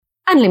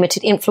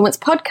Unlimited Influence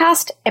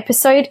Podcast,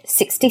 episode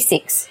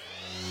 66.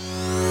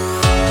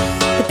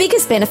 The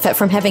biggest benefit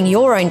from having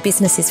your own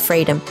business is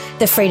freedom.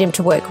 The freedom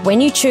to work when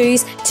you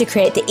choose, to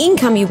create the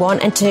income you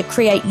want, and to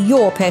create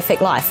your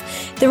perfect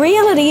life. The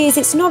reality is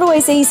it's not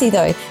always easy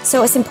though,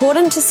 so it's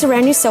important to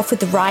surround yourself with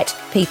the right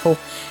people.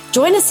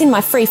 Join us in my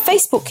free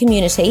Facebook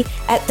community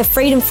at the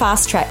Freedom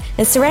Fast Track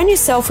and surround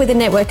yourself with a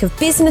network of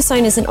business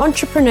owners and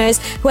entrepreneurs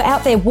who are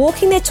out there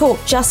walking their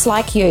talk just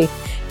like you.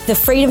 The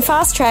Freedom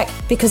Fast Track,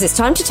 because it's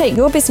time to take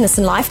your business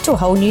and life to a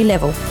whole new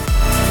level.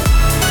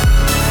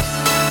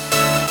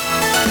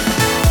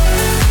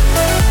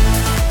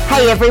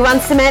 Hey everyone,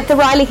 Samantha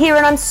Riley here,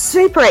 and I'm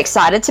super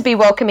excited to be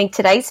welcoming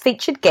today's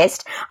featured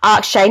guest,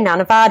 Akshay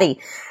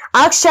Nanavati.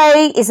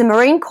 Akshay is a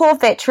Marine Corps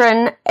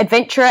veteran,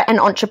 adventurer and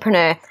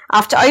entrepreneur.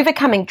 After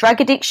overcoming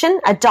drug addiction,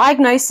 a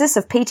diagnosis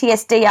of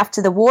PTSD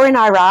after the war in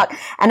Iraq,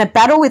 and a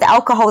battle with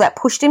alcohol that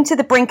pushed him to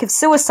the brink of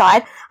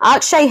suicide,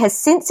 Akshay has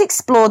since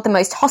explored the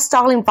most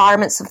hostile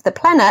environments of the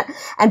planet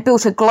and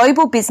built a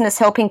global business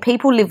helping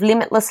people live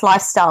limitless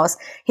lifestyles.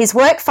 His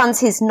work funds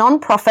his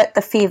non-profit,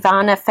 the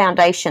Fearvana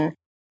Foundation.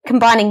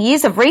 Combining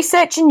years of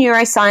research in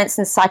neuroscience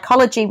and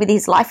psychology with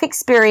his life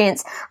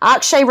experience,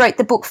 Akshay wrote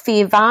the book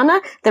Fearvana,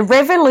 The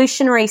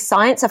Revolutionary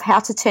Science of How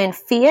to Turn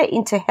Fear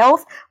into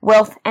Health,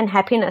 Wealth and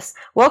Happiness.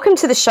 Welcome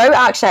to the show,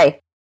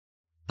 Akshay.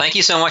 Thank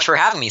you so much for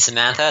having me,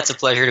 Samantha. It's a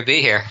pleasure to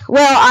be here.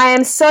 Well, I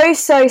am so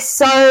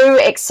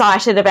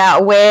excited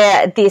about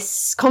where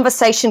this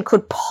conversation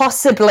could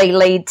possibly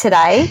lead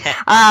today,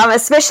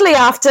 especially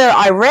after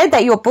I read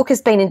that your book has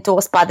been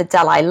endorsed by the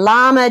Dalai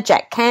Lama,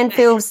 Jack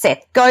Canfield,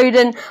 Seth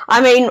Godin.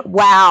 I mean,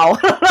 wow.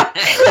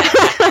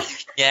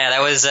 Yeah,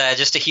 that was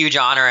just a huge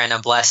honor and a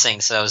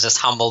blessing, so I was just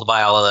humbled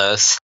by all of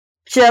those.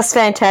 Just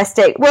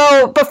fantastic.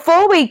 Well,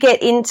 before we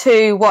get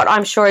into what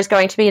I'm sure is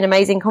going to be an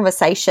amazing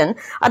conversation,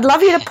 I'd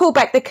love you to pull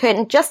back the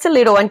curtain just a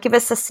little and give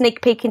us a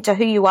sneak peek into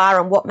who you are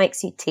and what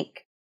makes you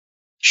tick.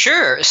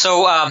 Sure.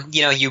 So,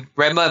 you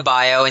read my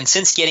bio, and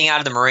since getting out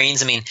of the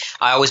Marines,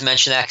 I always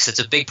mention that because it's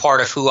a big part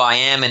of who I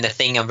am and the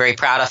thing I'm very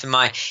proud of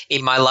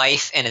in my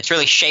life, and it's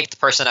really shaped the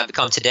person I've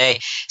become today.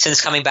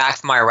 Since coming back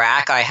from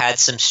Iraq, I had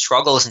some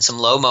struggles and some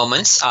low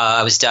moments.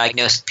 I was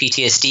diagnosed with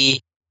PTSD.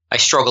 I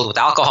struggled with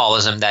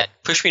alcoholism that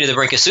pushed me to the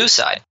brink of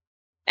suicide.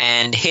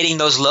 And hitting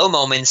those low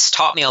moments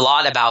taught me a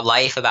lot about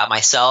life, about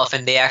myself,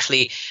 and they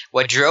actually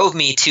what drove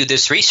me to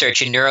this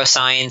research in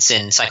neuroscience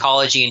and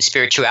psychology and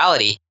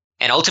spirituality,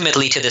 and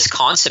ultimately to this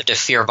concept of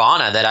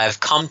Fearvana that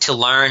I've come to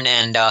learn,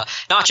 and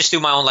not just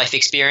through my own life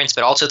experience,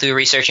 but also through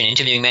research and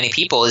interviewing many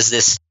people, is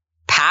this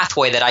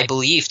pathway that I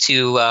believe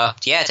to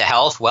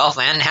health, wealth,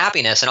 and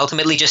happiness, and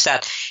ultimately just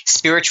that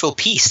spiritual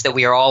peace that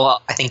we are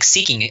all, I think,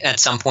 seeking at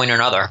some point or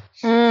another.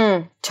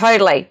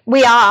 Totally.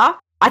 We are.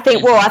 I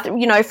think,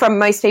 from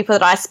most people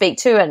that I speak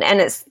to, and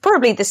it's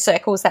probably the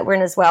circles that we're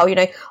in as well,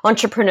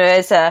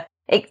 entrepreneurs are,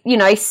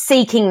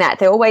 seeking that.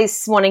 They're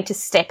always wanting to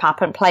step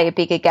up and play a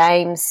bigger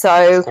game.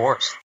 So, of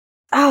course.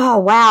 Oh,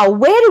 wow.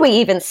 Where do we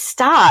even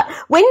start?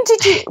 When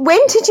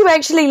did you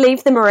actually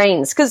leave the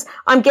Marines? Because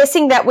I'm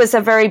guessing that was a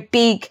very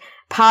big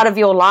part of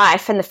your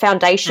life and the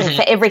foundation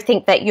for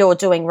everything that you're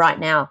doing right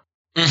now.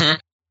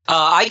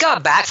 I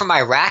got back from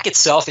Iraq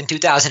itself in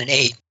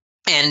 2008.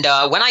 And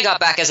when I got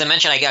back, as I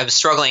mentioned, I was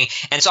struggling.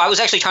 And so I was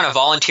actually trying to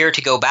volunteer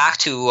to go back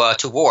to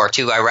war,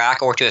 to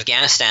Iraq or to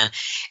Afghanistan.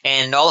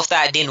 And all of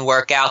that didn't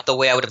work out the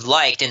way I would have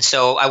liked. And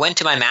so I went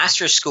to my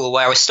master's school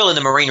where I was still in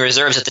the Marine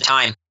Reserves at the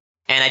time.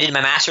 And I did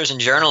my master's in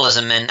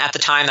journalism. And at the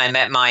time, I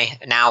met my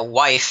now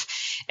wife.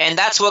 And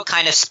that's what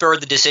kind of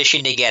spurred the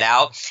decision to get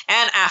out.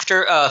 And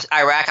after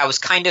Iraq, I was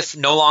kind of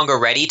no longer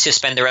ready to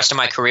spend the rest of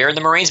my career in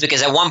the Marines,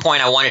 because at one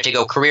point I wanted to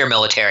go career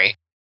military.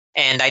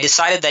 And I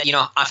decided that,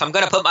 if I'm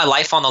going to put my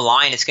life on the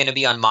line, it's going to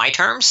be on my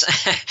terms,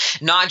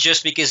 not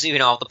just because,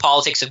 the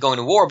politics of going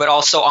to war, but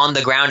also on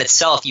the ground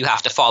itself, you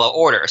have to follow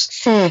orders.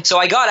 So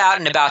I got out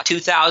in about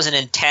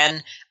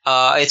 2010,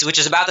 which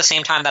is about the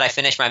same time that I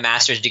finished my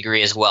master's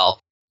degree as well.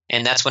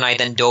 And that's when I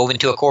then dove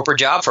into a corporate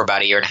job for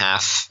about a year and a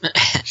half.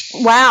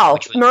 Wow.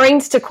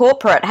 Marines to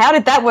corporate. How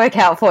did that work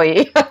out for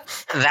you?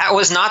 That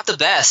was not the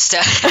best.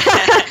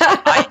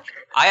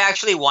 I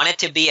actually wanted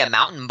to be a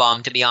mountain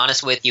bum, to be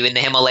honest with you, in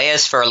the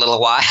Himalayas for a little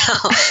while.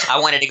 I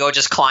wanted to go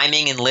just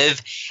climbing and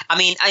live.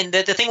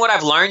 The thing what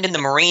I've learned in the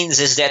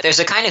Marines is that there's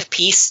a kind of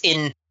peace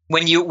in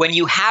when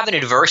you have an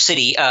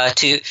adversity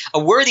to a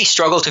worthy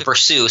struggle to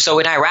pursue. So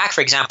in Iraq,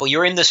 for example,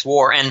 you're in this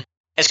war, and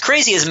as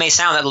crazy as it may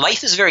sound, that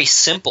life is very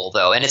simple,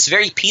 though, and it's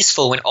very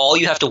peaceful when all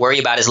you have to worry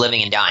about is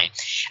living and dying.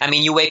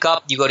 You wake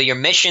up, you go to your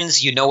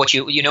missions, you know,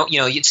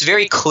 it's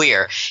very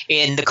clear.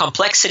 In the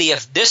complexity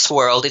of this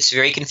world, it's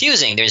very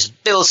confusing. There's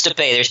bills to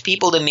pay, there's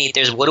people to meet,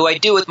 there's what do I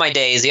do with my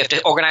days? You have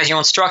to organize your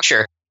own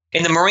structure.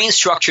 And the Marine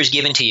structure is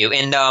given to you.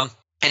 And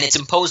And it's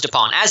imposed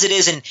upon, as it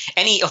is in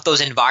any of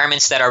those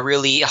environments that are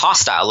really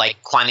hostile,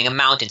 like climbing a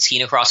mountain,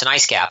 skiing across an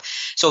ice cap.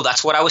 So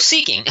that's what I was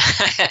seeking.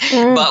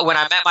 But when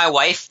I met my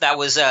wife, that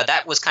was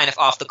kind of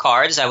off the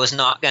cards. I was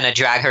not going to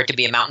drag her to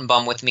be a mountain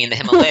bum with me in the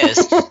Himalayas.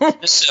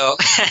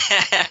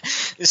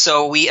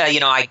 So we,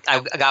 I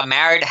got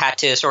married, had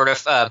to sort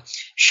of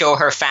show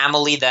her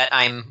family that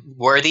I'm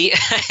worthy,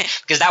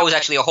 because that was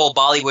actually a whole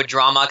Bollywood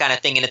drama kind of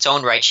thing in its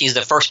own right. She's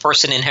the first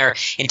person in her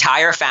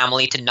entire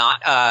family to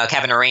not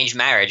have an arranged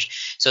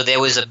marriage. So there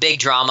was a big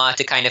drama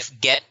to kind of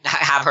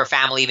have her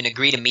family even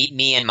agree to meet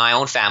me and my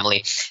own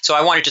family. So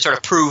I wanted to sort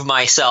of prove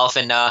myself,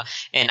 and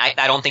I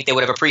don't think they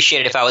would have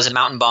appreciated if I was a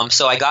mountain bum.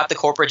 So I got the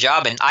corporate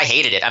job, and I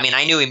hated it. I mean,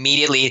 I knew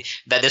immediately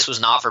that this was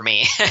not for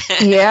me.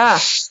 Yeah.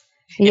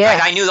 In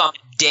fact, I knew on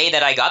the day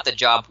that I got the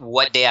job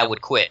what day I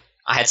would quit.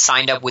 I had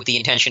signed up with the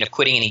intention of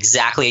quitting in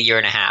exactly a year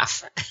and a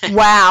half.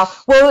 Wow.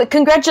 Well,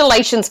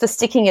 congratulations for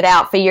sticking it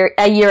out for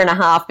a year and a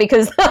half,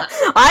 because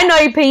I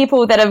know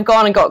people that have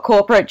gone and got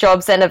corporate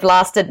jobs and have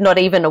lasted not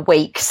even a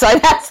week. So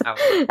that's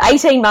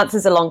 18 months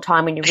is a long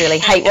time when you really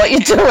hate what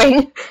you're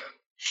doing.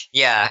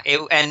 Yeah,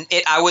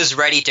 I was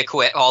ready to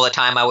quit all the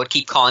time. I would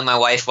keep calling my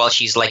wife while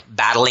she's like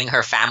battling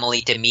her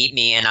family to meet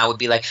me, and I would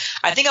be like,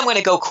 I think I'm going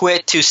to go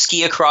quit to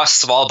ski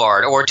across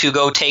Svalbard, or to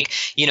go take,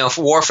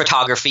 war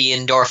photography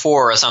in Darfur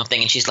or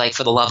something. And she's like,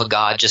 for the love of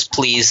God, just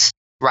please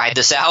ride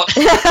this out.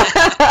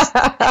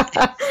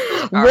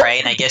 All right,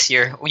 and I guess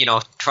you're,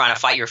 trying to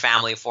fight your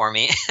family for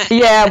me.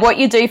 Yeah, what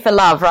you do for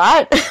love,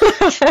 right?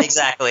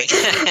 Exactly.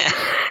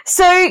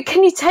 So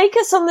can you take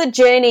us on the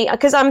journey?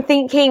 Because I'm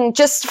thinking,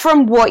 just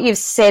from what you've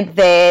said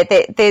there,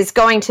 that there's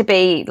going to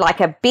be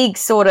like a big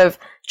sort of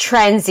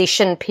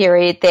transition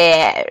period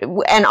there.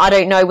 And I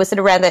don't know, was it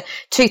around the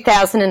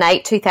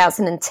 2008,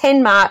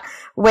 2010 mark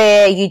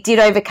where you did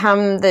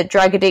overcome the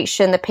drug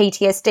addiction, the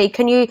PTSD?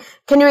 Can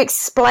you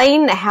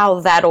explain how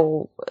that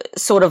all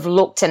sort of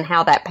looked and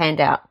how that panned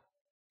out?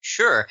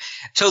 Sure.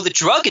 So the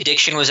drug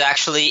addiction was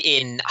actually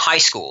in high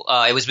school.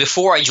 It was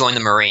before I joined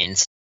the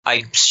Marines.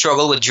 I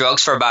struggled with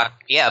drugs for about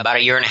a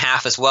year and a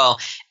half as well,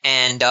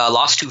 and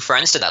lost 2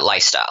 friends to that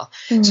lifestyle.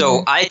 Mm-hmm.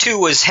 So I too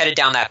was headed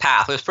down that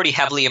path. I was pretty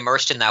heavily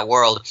immersed in that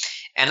world.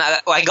 And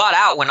I got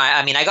out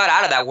I got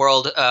out of that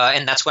world,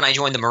 and that's when I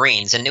joined the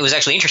Marines. And it was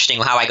actually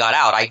interesting how I got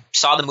out. I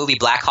saw the movie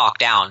Black Hawk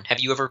Down. Have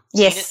you ever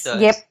seen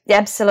it? Yep,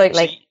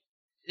 absolutely.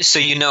 So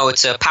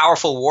it's a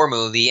powerful war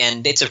movie,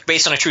 and it's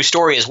based on a true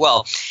story as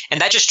well.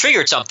 And that just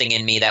triggered something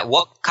in me, that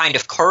what kind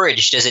of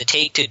courage does it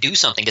take to do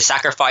something, to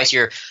sacrifice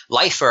your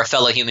life for a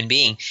fellow human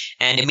being?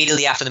 And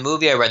immediately after the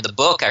movie, I read the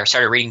book. I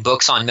started reading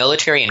books on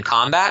military and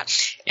combat,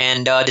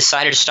 and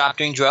decided to stop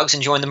doing drugs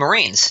and join the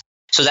Marines.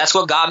 So that's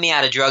what got me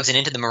out of drugs and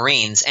into the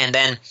Marines. And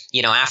then,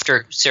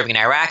 after serving in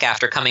Iraq,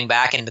 after coming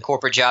back in the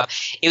corporate job,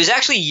 it was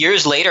actually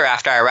years later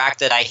after Iraq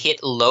that I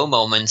hit low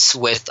moments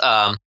with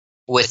my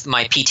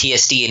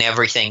PTSD and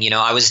everything.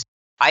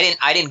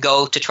 I didn't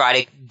go to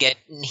try to get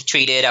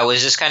treated. I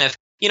was just kind of,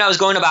 I was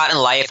going about in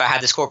life. I had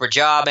this corporate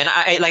job, and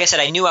like I said,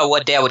 I knew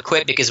what day I would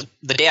quit, because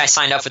the day I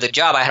signed up for the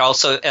job, I had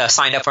also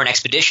signed up for an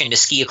expedition to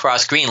ski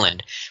across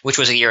Greenland, which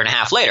was a year and a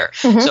half later.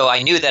 Mm-hmm. So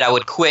I knew that I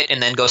would quit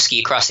and then go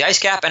ski across the ice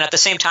cap. And at the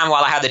same time,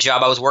 while I had the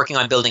job, I was working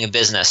on building a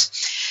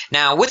business.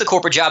 Now, with the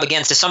corporate job,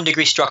 again, to some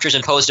degree, structure's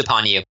imposed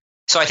upon you.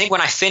 So I think when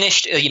I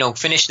finished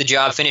the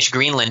job, finished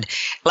Greenland,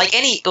 like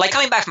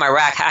coming back from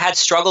Iraq, I had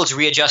struggles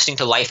readjusting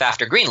to life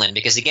after Greenland,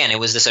 because again, it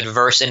was this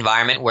adverse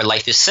environment where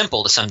life is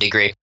simple to some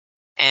degree.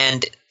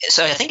 And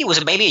so I think it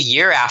was maybe a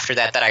year after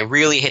that I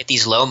really hit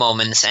these low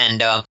moments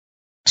and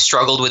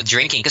struggled with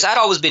drinking, because I'd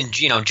always been,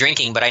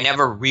 drinking, but I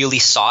never really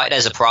saw it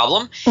as a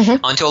problem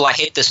until I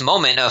hit this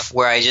moment of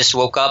where I just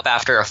woke up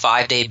after a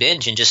 5-day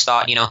binge and just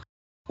thought,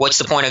 what's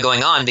the point of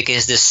going on?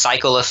 Because this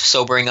cycle of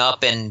sobering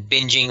up and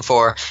binging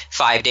for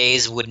 5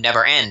 days would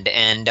never end.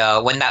 And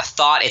when that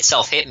thought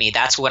itself hit me,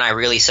 that's when I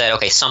really said,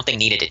 okay, something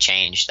needed to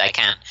change.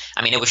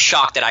 It was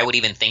shocked that I would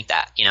even think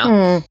that,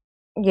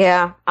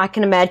 Yeah, I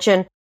can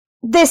imagine.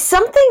 There's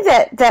something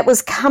that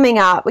was coming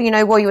up,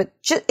 while you were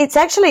it's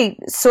actually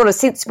sort of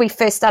since we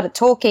first started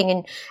talking,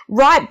 and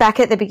right back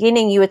at the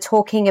beginning, you were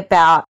talking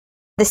about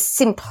the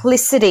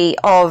simplicity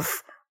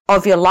of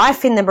your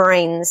life in the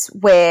Marines,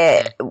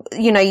 where,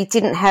 you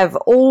didn't have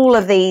all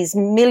of these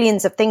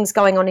millions of things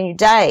going on in your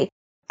day.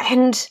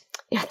 And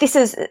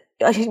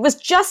it was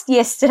just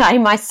yesterday,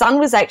 my son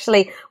was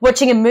actually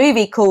watching a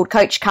movie called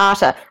Coach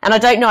Carter. And I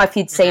don't know if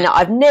you'd seen it.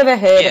 I've never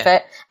heard of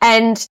it.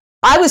 And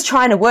I was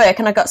trying to work,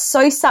 and I got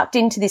so sucked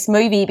into this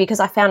movie because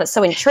I found it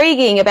so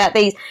intriguing about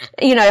these,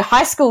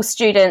 high school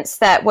students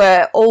that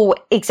were all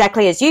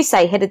exactly as you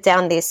say, headed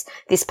down this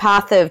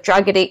path of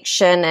drug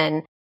addiction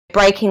and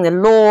breaking the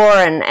law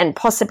and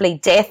possibly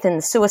death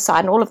and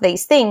suicide and all of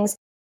these things.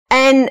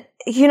 And,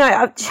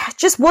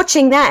 just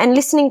watching that and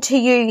listening to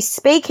you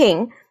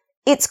speaking,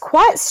 it's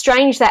quite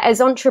strange that as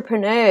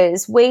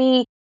entrepreneurs,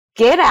 we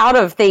get out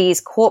of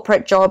these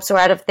corporate jobs or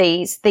out of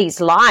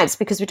these lives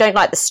because we don't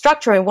like the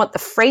structure and want the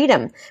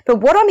freedom. But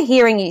what I'm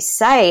hearing you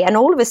say, and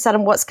all of a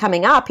sudden what's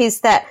coming up,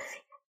 is that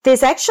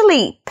there's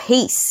actually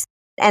peace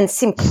and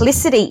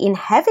simplicity in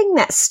having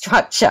that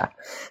structure.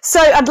 So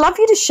I'd love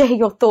you to share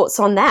your thoughts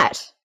on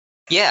that.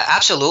 Yeah,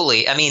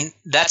 absolutely. I mean,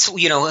 that's,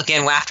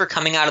 again, after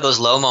coming out of those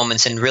low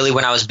moments and really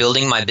when I was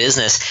building my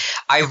business,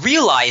 I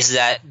realized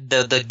that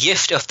the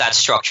gift of that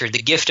structure,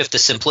 the gift of the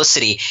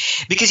simplicity,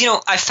 because,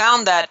 I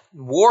found that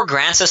war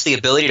grants us the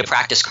ability to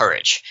practice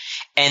courage.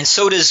 And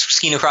so does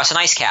skiing across an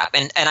ice cap.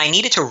 And I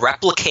needed to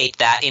replicate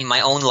that in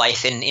my own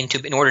life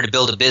in order to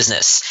build a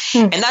business.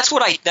 And that's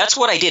what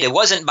I did. It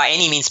wasn't by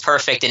any means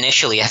perfect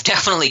initially. I've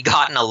definitely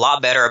gotten a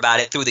lot better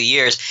about it through the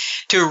years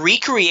to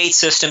recreate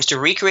systems, to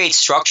recreate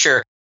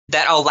structure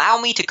that allow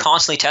me to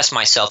constantly test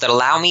myself, that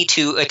allow me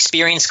to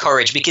experience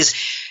courage, because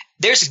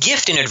there's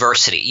gift in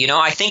adversity.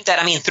 I think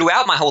that,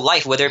 throughout my whole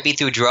life, whether it be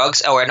through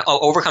drugs or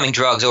overcoming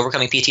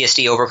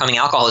PTSD, overcoming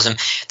alcoholism,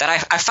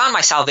 that I found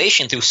my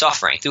salvation through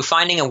suffering, through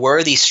finding a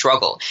worthy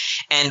struggle.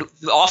 And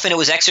often it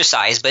was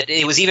exercise, but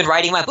it was even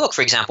writing my book,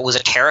 for example, was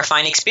a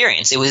terrifying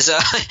experience. It was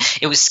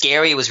it was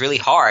scary. It was really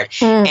hard.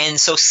 And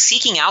so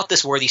seeking out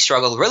this worthy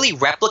struggle, really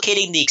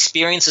replicating the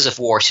experiences of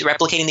war,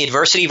 replicating the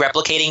adversity,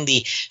 replicating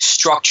the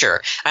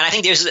structure. And I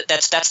think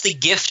that's the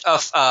gift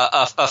of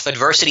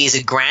adversity, is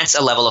it grants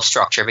a level of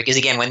structure. Because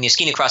again, when you're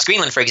skiing across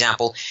Greenland, for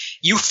example,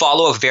 you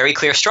follow a very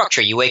clear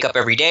structure. You wake up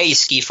every day, you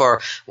ski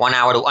for 1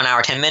 hour to 1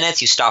 hour, 10 minutes,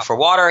 you stop for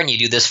water, and you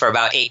do this for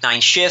about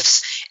 8-9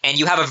 shifts, and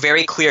you have a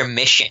very clear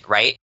mission,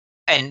 right?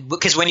 And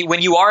because when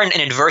you are in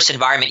an adverse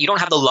environment, you don't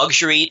have the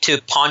luxury to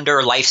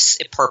ponder life's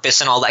purpose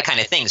and all that kind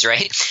of things,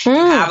 right? You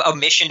have a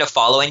mission to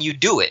follow and you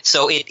do it.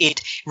 So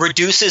it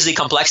reduces the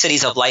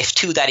complexities of life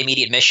to that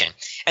immediate mission.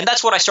 And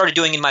that's what I started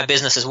doing in my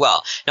business as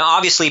well. Now,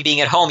 obviously, being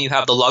at home, you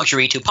have the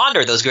luxury to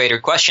ponder those greater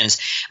questions,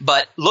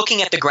 but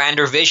looking at the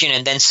grander vision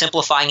and then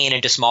simplifying it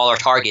into smaller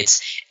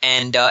targets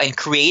and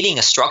creating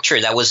a structure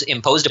that was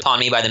imposed upon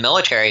me by the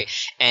military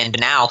and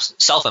now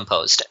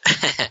self-imposed.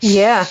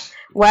 Yeah.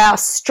 Wow,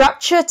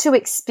 structure to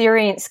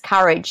experience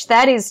courage.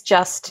 That is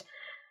just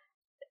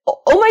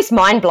almost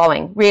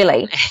mind-blowing,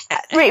 really.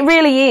 It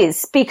really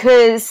is,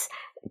 because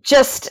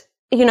just,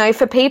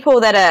 for people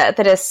that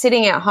are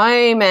sitting at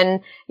home and,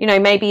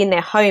 maybe in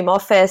their home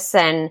office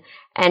and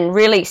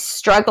really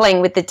struggling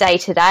with the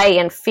day-to-day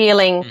and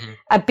feeling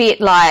a bit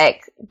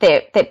like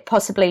they're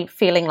possibly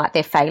feeling like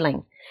they're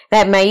failing.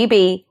 That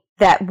maybe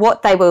that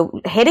what they were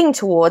heading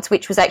towards,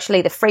 which was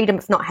actually the freedom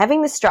of not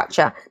having the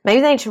structure,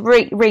 maybe they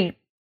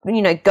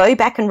need to go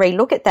back and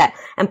relook at that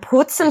and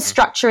put some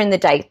structure in the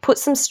day, put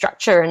some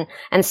structure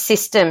and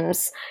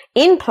systems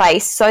in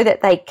place so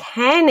that they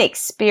can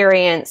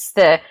experience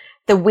the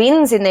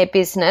wins in their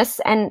business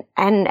and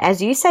as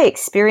you say,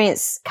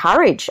 experience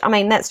courage.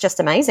 That's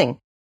just amazing.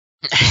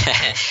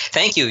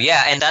 Thank you.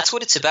 Yeah, and that's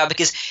what it's about,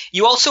 because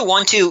you also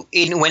want to,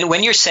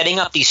 when you're setting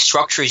up these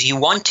structures, you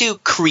want to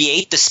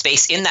create the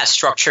space in that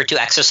structure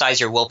to exercise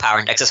your willpower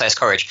and exercise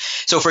courage.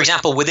 So, for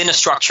example, within a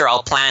structure,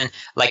 I'll plan,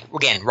 like,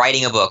 again,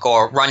 writing a book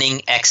or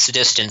running X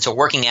distance or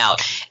working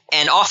out.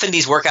 And often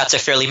these workouts are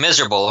fairly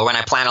miserable, or when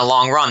I plan a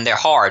long run, they're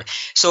hard.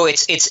 So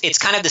it's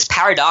kind of this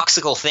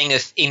paradoxical thing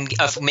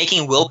of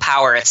making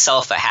willpower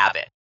itself a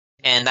habit.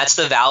 And that's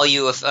the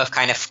value of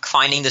kind of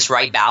finding this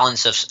right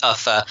balance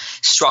of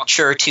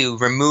structure to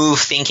remove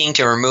thinking,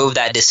 to remove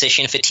that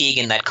decision fatigue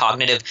and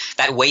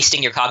that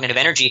wasting your cognitive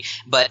energy,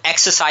 but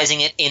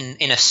exercising it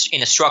in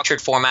a structured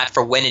format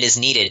for when it is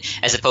needed,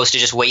 as opposed to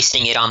just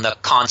wasting it on the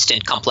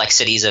constant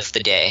complexities of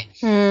the day.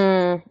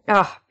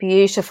 Oh,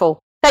 beautiful.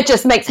 That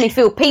just makes me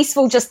feel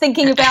peaceful just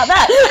thinking about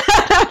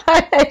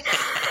that.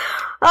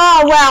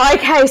 Oh, wow.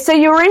 Okay. So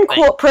you were in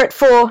corporate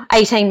for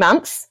 18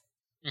 months.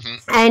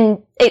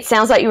 And it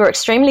sounds like you were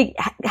extremely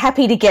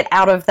happy to get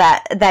out of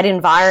that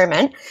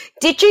environment.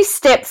 Did you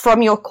step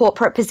from your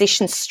corporate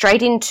position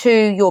straight into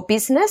your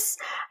business?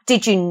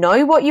 Did you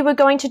know what you were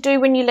going to do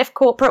when you left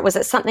corporate? Was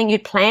it something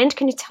you'd planned?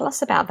 Can you tell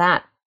us about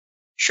that?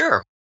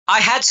 Sure. I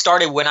had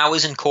started when I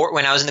was in the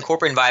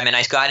corporate environment.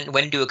 I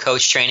went into a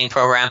coach training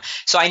program,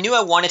 so I knew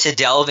I wanted to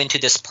delve into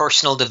this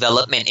personal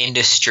development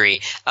industry.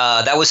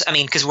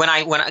 Because when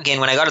I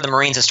got out of the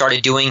Marines and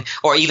started doing,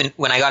 or even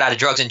when I got out of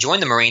drugs and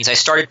joined the Marines, I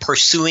started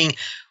pursuing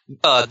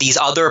these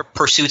other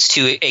pursuits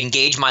to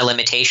engage my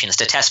limitations,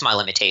 to test my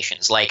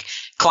limitations, like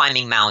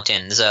climbing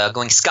mountains,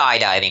 going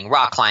skydiving,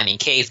 rock climbing,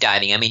 cave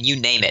diving. You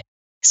name it.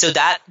 So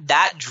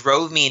that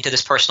drove me into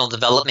this personal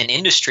development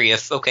industry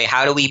of, okay,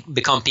 how do we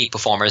become peak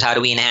performers? How do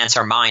we enhance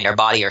our mind, our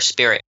body, our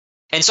spirit?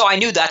 And so I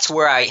knew that's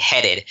where I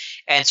headed.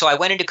 And so I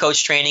went into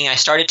coach training. I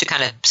started to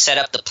kind of set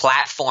up the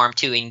platform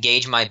to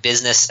engage my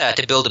business,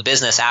 to build a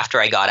business after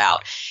I got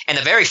out. And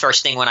the very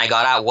first thing when I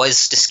got out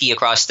was to ski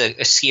across the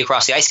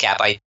ice cap.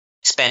 I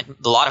spent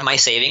a lot of my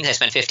savings. I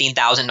spent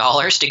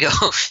 $15,000 to go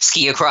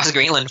ski across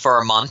Greenland for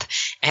a month,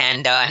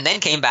 and then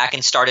came back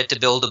and started to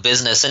build a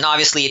business. And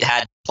obviously, it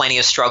had plenty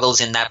of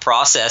struggles in that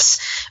process,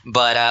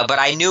 but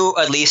I knew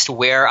at least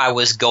where I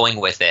was going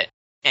with it.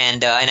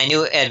 And I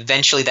knew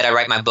eventually that I'd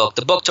write my book.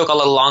 The book took a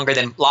lot longer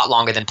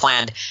than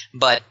planned,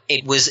 but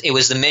it was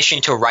the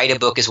mission to write a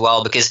book as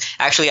well. Because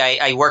actually,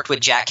 I worked with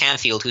Jack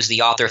Canfield, who's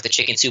the author of the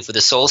Chicken Soup for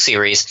the Soul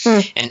series,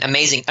 an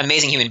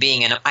amazing human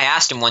being. And I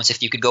asked him once,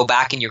 if you could go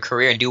back in your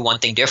career and do one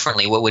thing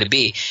differently, what would it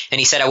be? And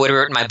he said I would have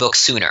written my book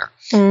sooner.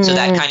 So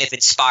that kind of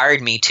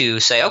inspired me to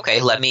say, okay,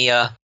 let me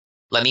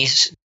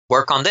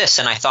work on this.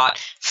 And I thought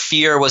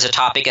fear was a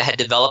topic I had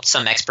developed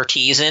some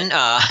expertise in.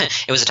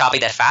 It was a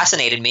topic that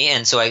fascinated me,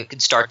 and so I could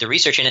start the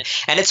research in it.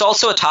 And it's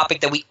also a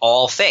topic that we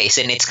all face,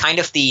 and it's kind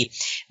of a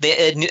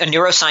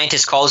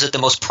neuroscientist calls it the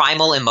most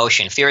primal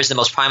emotion. Fear is the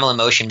most primal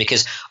emotion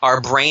because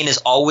our brain is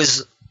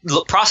always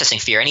processing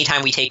fear.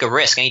 Anytime we take a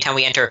risk, anytime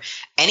we enter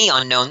any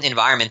unknown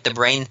environment, the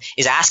brain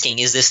is asking,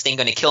 is this thing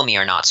going to kill me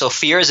or not? So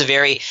fear is a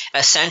very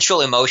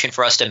essential emotion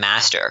for us to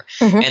master.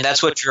 And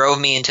that's what drove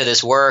me into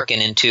this work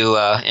and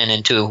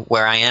into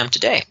where I am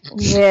today.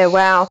 Yeah,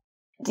 wow.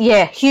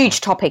 Yeah, huge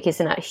topic,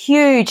 isn't it?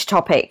 Huge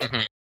topic.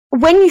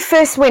 When you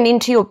first went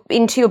into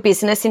your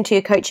business, into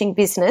your coaching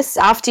business,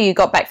 after you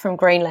got back from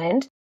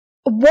Greenland,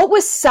 what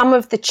were some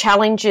of the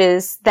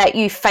challenges that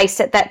you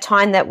faced at that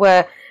time that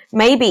were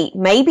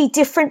maybe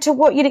different to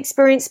what you'd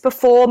experienced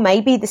before,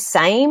 maybe the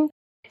same,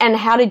 and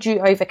how did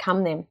you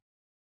overcome them?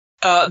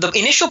 The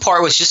initial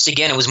part was just,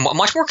 again, it was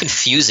much more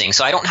confusing.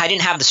 So I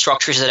didn't have the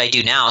structures that I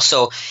do now.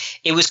 So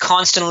it was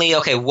constantly,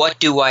 okay, what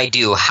do I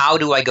do? How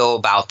do I go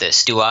about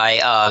this? Do I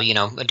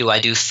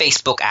do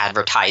Facebook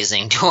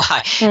advertising? Do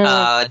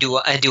I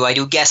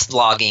do guest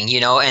blogging?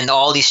 And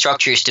all these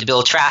structures to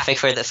build traffic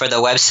for the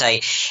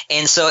website.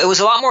 And so it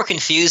was a lot more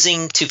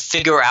confusing to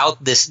figure out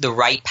the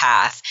right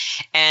path.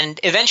 And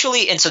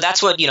eventually, and so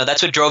that's what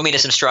drove me to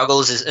some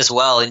struggles as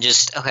well. And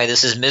just, okay,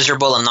 this is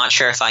miserable. I'm not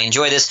sure if I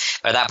enjoy this.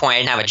 But at that point, I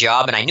didn't have a job.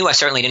 And I knew I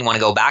certainly didn't want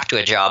to go back to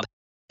a job.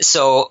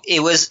 So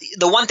it was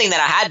the one thing that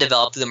I had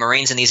developed through the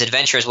Marines and these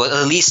adventures was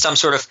at least some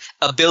sort of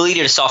ability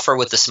to suffer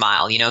with a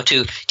smile,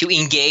 to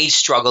engage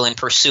struggle and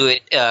pursue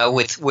it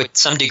with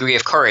some degree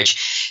of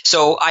courage.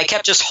 So I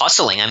kept just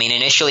hustling. I mean,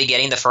 initially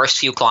getting the first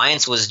few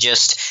clients was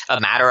just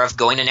a matter of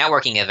going to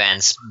networking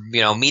events,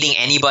 meeting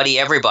anybody,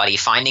 everybody,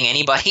 finding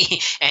anybody,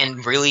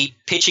 and really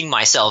pitching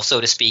myself, so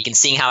to speak, and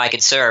seeing how I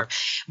could serve.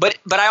 But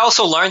I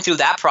also learned through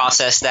that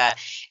process that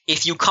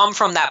if you come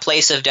from that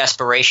place of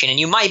desperation, and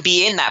you might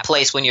be in that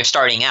place when you're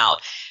starting out,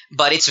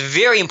 but it's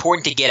very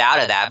important to get out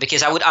of that,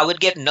 because I would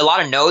get a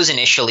lot of no's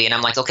initially, and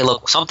I'm like, okay,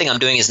 look, something I'm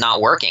doing is not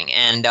working.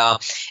 And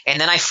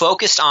then I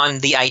focused on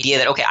the idea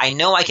that, okay, I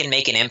know I can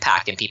make an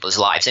impact in people's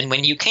lives. And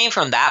when you came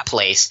from that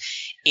place,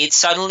 I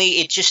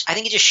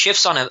think it just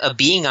shifts on a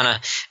being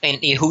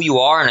in who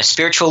you are on a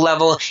spiritual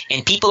level,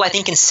 and people I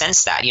think can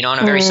sense that, on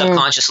a very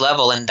subconscious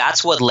level, and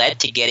that's what led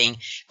to getting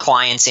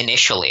clients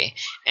initially,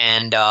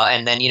 and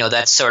then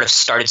that sort of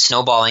started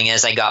snowballing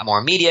as I got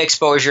more media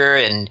exposure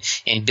and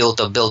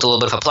built a little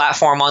bit of a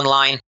platform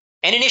online.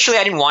 And initially,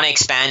 I didn't want to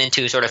expand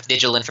into sort of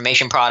digital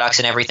information products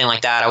and everything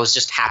like that. I was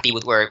just happy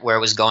with where it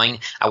was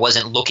going. I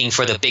wasn't looking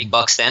for the big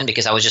bucks then,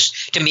 because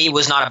to me, it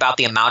was not about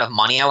the amount of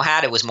money I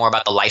had. It was more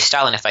about the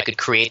lifestyle. And if I could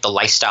create the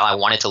lifestyle I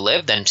wanted to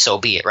live, then so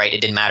be it, right?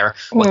 It didn't matter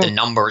what the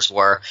numbers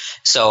were.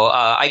 So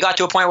I got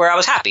to a point where I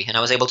was happy, and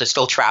I was able to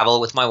still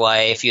travel with my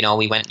wife.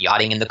 We went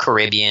yachting in the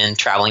Caribbean,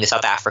 traveling to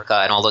South Africa,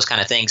 and all those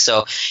kind of things.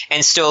 So,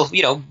 and still,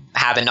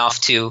 have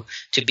enough to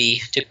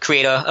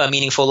create a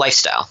meaningful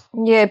lifestyle.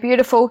 Yeah,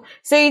 beautiful.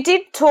 So you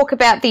did talk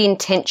about the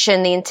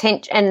intention,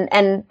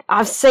 and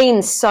I've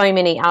seen so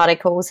many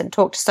articles and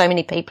talked to so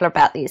many people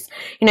about this.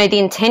 The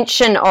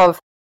intention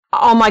of,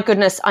 oh my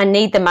goodness, I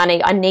need the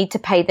money, I need to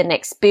pay the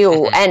next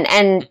bill,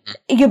 and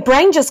your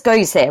brain just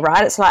goes there,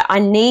 right? It's like, I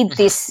need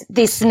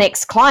this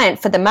next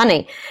client for the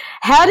money.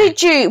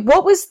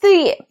 What was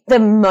the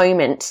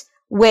moment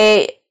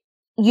where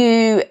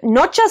you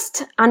not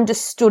just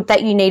understood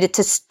that you needed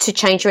to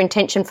change your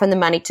intention from the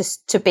money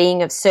to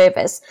being of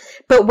service,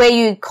 but where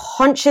you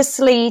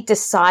consciously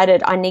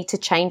decided, I need to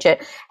change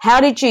it?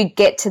 How did you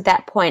get to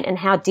that point, and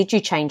how did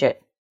you change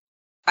it?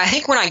 I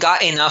think when I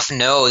got enough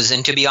no's,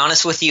 and to be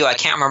honest with you, I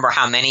can't remember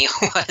how many it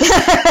was,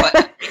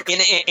 but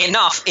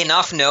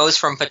enough no's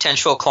from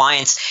potential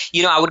clients.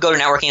 I would go to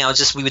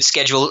networking. We would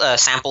schedule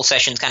sample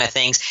sessions, kind of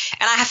things,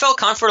 and I felt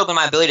comfortable in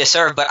my ability to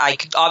serve. But I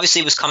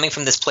obviously was coming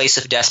from this place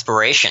of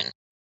desperation.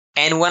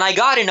 And when I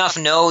got enough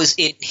no's,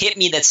 it hit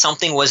me that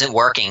something wasn't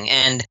working.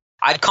 And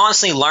I'd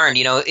constantly learned,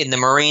 in the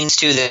Marines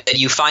too, that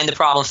you find the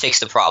problem, fix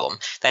the problem.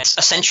 That's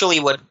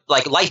essentially what,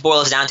 life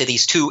boils down to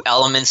these two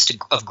elements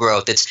of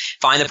growth. It's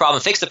find the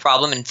problem, fix the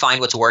problem, and find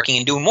what's working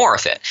and do more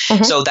of it.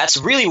 So that's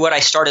really what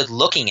I started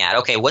looking at.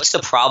 Okay, what's the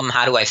problem?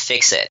 How do I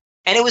fix it?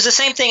 And it was the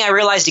same thing I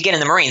realized again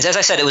in the Marines. As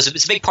I said,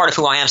 it's a big part of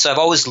who I am. So I've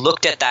always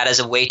looked at that as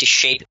a way to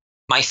shape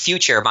my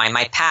future,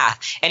 my path.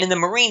 And in the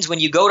Marines, when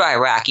you go to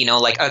Iraq,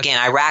 again,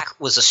 Iraq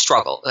was a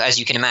struggle, as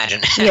you can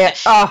imagine. Yeah.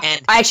 Oh,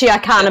 I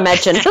can't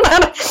imagine.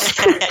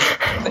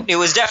 It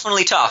was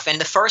definitely tough. And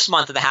the first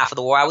month of the half of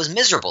the war, I was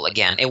miserable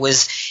again. It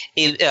was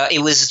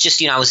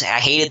just, I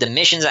hated the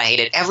missions. I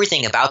hated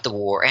everything about the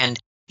war. And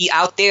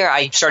out there,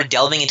 I started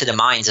delving into the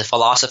minds of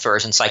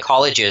philosophers and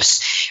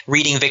psychologists,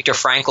 reading Viktor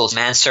Frankl's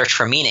Man's Search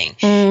for Meaning.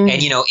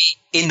 And,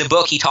 in the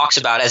book, he talks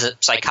about, as a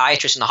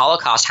psychiatrist in the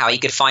Holocaust, how he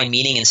could find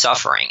meaning in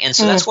suffering. And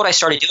so that's what I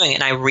started doing.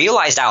 And I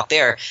realized out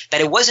there that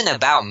it wasn't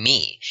about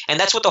me. And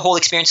that's what the whole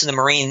experience in the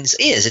Marines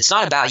is. It's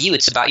not about you.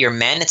 It's about your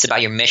men. It's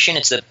about your mission.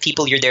 It's the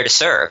people you're there to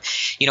serve.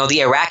 The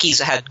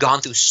Iraqis had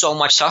gone through so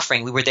much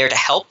suffering. We were there to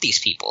help these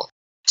people.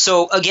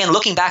 So again,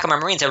 looking back at my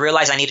Marines, I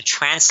realized I need to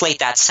translate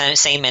that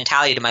same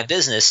mentality to my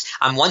business.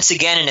 I'm once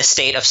again in a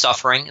state of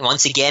suffering,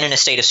 once again in a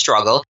state of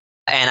struggle.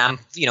 And I'm,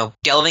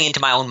 delving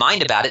into my own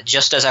mind about it,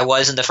 just as I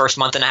was in the first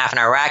month and a half in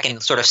Iraq,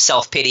 and sort of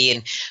self-pity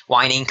and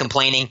whining,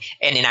 complaining.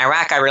 And in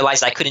Iraq, I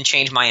realized I couldn't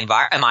change my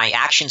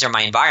actions or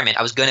my environment.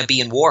 I was going to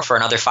be in war for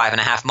another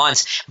 5.5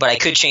 months, but I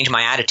could change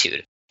my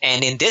attitude.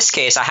 And in this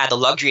case, I had the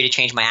luxury to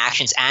change my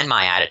actions and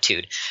my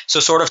attitude. So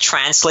sort of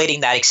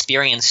translating that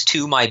experience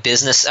to my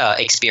business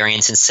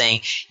experience and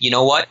saying, you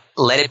know what,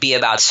 let it be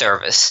about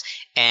service.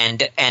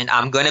 And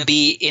I'm going to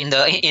be in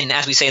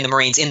as we say in the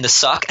Marines, in the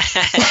suck.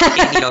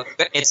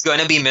 It's going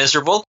to be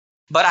miserable.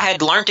 But I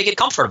had learned to get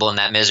comfortable in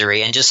that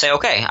misery and just say,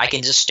 okay, I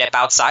can just step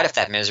outside of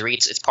that misery.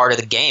 It's part of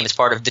the game. It's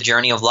part of the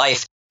journey of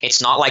life. It's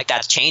not like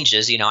that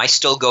changes. I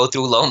still go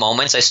through low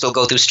moments. I still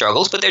go through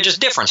struggles, but they're just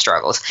different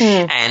struggles.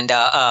 And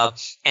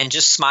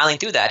just smiling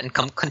through that and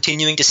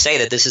continuing to say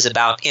that this is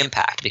about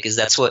impact, because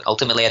that's what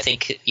ultimately I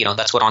think,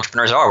 that's what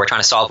entrepreneurs are. We're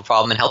trying to solve a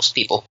problem and help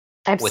people.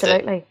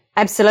 Absolutely. With it.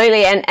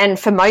 Absolutely. And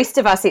for most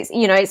of us,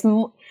 we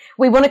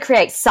want to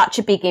create such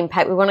a big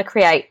impact. We want to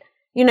create,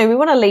 we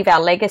want to leave our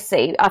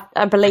legacy.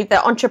 I believe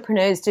that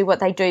entrepreneurs do what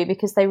they do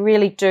because they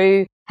really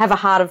do have a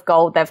heart of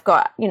gold. They've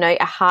got,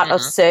 a heart of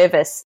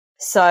service.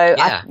 So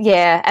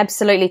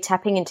absolutely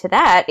tapping into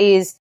that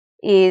is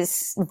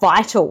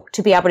vital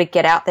to be able to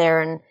get out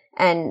there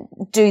and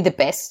do the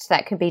best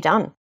that can be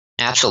done.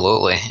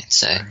 Absolutely.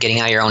 It's getting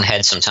out of your own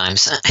head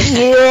sometimes.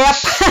 Yep.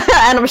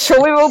 And I'm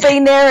sure we've all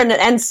been there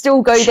and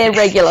still go there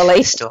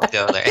regularly. Still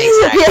go there.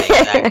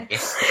 Exactly.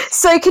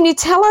 So can you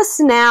tell us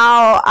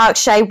now,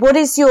 Akshay, what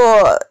is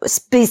your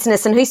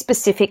business and who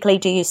specifically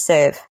do you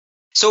serve?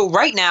 So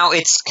right now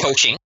it's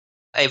coaching.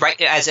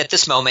 Right as at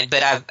this moment,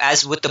 but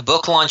as with the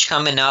book launch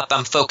coming up,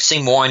 I'm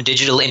focusing more on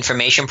digital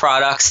information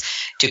products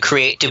to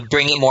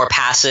bring it more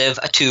passive,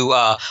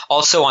 to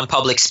also on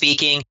public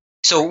speaking.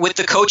 So with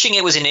the coaching,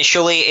 it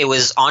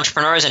was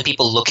entrepreneurs and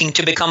people looking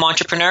to become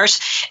entrepreneurs.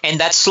 And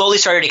that slowly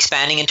started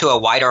expanding into a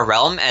wider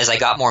realm as I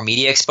got more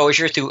media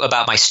exposure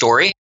about my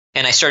story.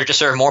 And I started to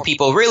serve more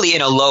people really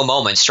in a low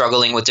moment,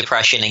 struggling with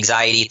depression,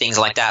 anxiety, things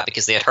like that,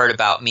 because they had heard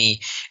about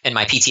me and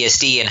my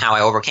PTSD and how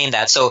I overcame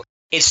that. So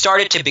it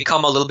started to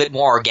become a little bit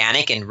more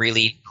organic, and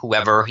really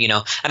whoever,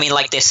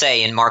 like they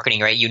say in marketing,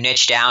 right? You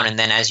niche down, and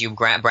then as your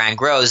brand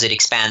grows, it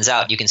expands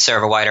out. You can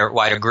serve a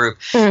wider group.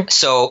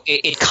 So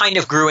it kind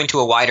of grew into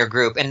a wider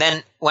group. And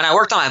then when I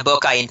worked on my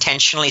book, I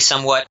intentionally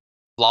somewhat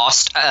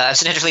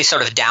essentially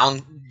sort of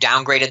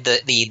downgraded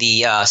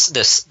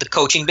the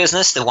coaching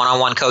business, the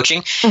one-on-one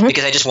coaching,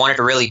 because I just wanted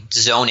to really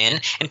zone in.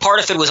 And part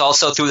of it was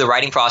also through the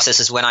writing process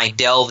is when I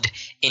delved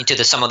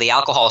into some of the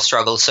alcohol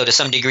struggles. So to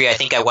some degree, I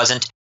think I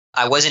wasn't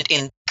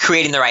in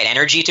creating the right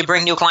energy to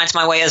bring new clients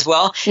my way as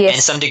well. Yes. And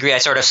to some degree, I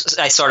sort of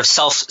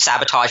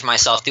self-sabotaged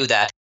myself through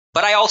that.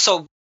 But I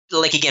also,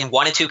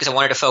 wanted to, because I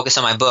wanted to focus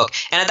on my book.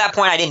 And at that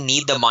point, I didn't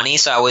need the money.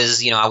 So I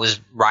was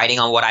riding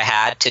on what I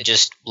had to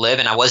just live.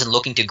 And I wasn't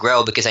looking to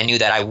grow because I knew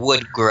that I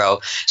would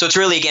grow. So it's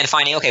really, again,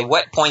 finding, okay,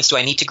 what points do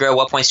I need to grow?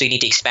 What points do I need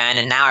to expand?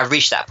 And now I've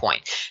reached that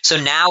point.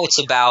 So now it's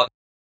about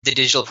the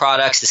digital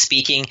products, the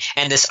speaking,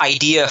 and this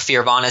idea of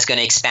Fearvana is going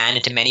to expand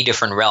into many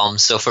different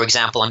realms. So, for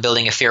example, I'm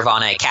building a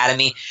Fearvana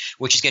Academy,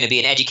 which is going to be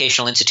an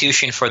educational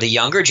institution for the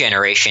younger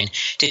generation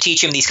to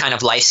teach them these kind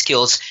of life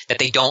skills that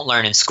they don't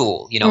learn in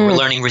school. We're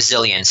learning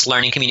resilience,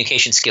 learning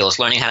communication skills,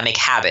 learning how to make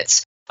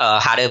habits,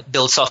 how to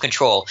build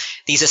self-control,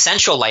 these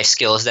essential life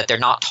skills that they're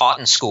not taught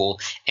in school.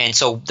 And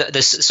so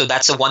so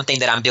that's the one thing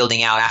that I'm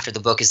building out after the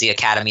book is the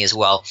academy as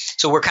well.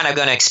 So we're kind of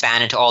going to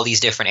expand into all these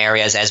different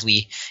areas as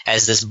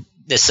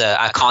this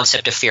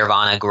concept of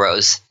Fearvana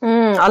grows.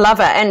 I love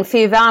it. And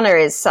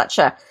Fearvana is such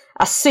a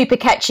super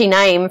catchy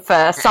name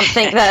for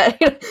something that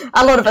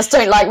a lot of us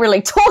don't like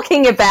really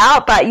talking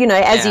about, but,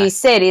 as you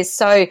said, is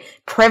so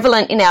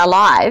prevalent in our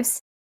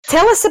lives.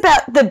 Tell us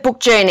about the book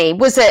journey.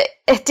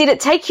 Did it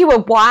take you a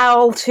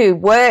while to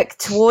work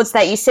towards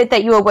that? You said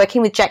that you were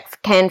working with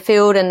Jack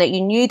Canfield and that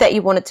you knew that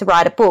you wanted to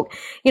write a book.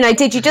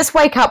 Did you just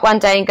wake up one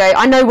day and go,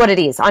 I know what it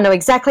is. I know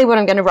exactly what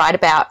I'm going to write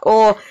about?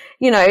 Or,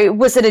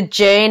 was it a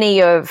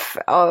journey of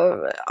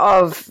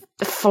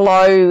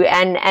flow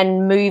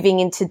and moving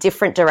into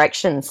different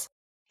directions?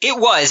 It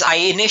was. I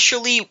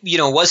initially,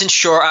 wasn't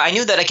sure. I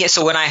knew that,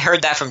 so when I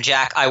heard that from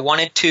Jack, I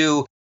wanted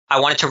to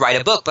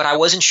write a book, but I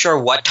wasn't sure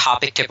what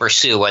topic to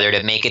pursue, whether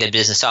to make it a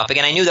business topic.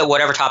 And I knew that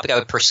whatever topic I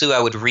would pursue, I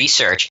would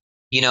research,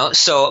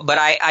 but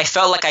I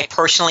felt like I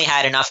personally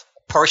had enough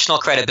personal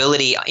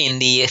credibility in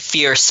the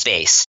fear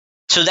space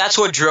So that's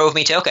what drove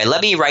me to, okay,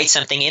 let me write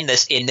something on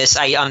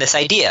this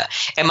idea.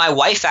 And my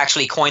wife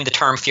actually coined the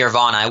term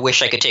Fearvana. I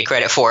wish I could take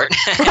credit for it,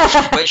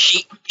 but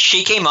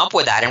she came up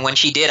with that. And when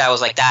she did, I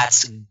was like,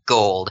 that's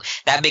gold.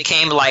 That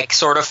became like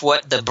sort of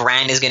what the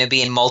brand is going to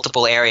be in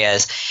multiple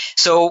areas.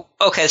 So,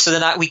 okay, so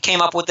then we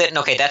came up with it, and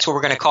okay, that's what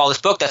we're going to call this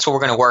book. That's what we're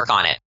going to work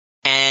on it.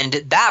 And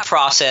that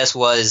process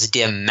was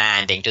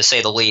demanding, to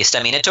say the least.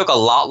 I mean, it took a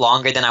lot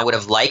longer than I would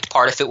have liked.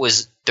 Part of it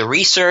was the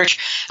research.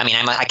 I mean,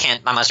 I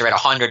must have read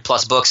 100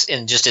 plus books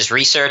in just this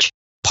research.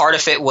 Part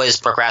of it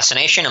was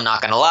procrastination. I'm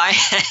not going to lie.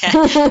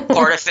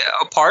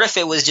 Part of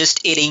it was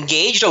just, it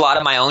engaged a lot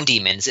of my own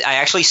demons. I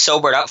actually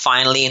sobered up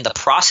finally in the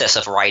process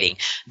of writing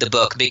the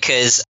book,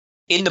 because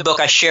in the book,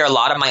 I share a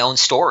lot of my own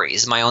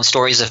stories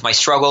of my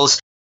struggles.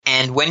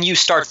 And when you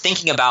start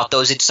thinking about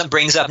those, it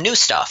brings up new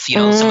stuff,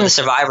 some of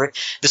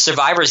the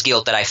survivor's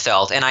guilt that I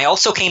felt. And I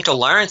also came to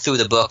learn through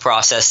the book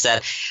process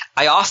that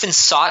I often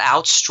sought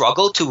out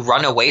struggle to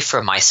run away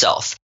from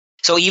myself.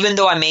 So even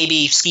though I may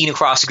be skiing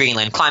across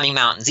Greenland, climbing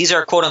mountains, these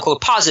are quote unquote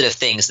positive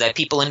things that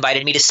people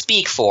invited me to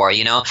speak for.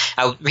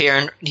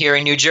 Here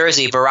in New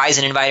Jersey,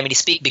 Verizon invited me to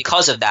speak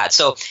because of that.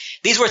 So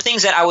these were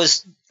things that I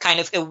was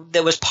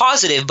that was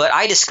positive, but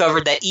I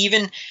discovered that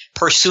even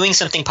pursuing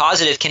something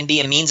positive can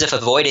be a means of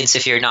avoidance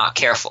if you're not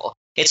careful.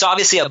 It's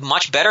obviously a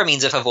much better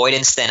means of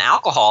avoidance than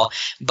alcohol,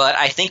 but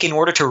I think in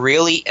order to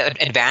really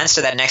advance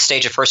to that next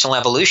stage of personal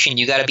evolution,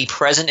 you got to be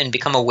present and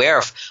become aware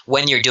of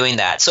when you're doing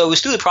that. So it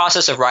was through the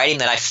process of writing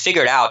that I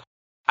figured out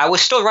I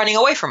was still running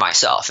away from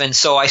myself. And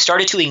so I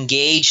started to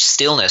engage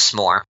stillness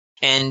more.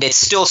 And it's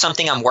still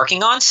something I'm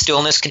working on.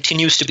 Stillness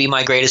continues to be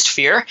my greatest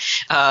fear.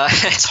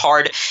 It's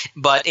hard,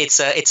 but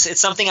it's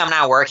something I'm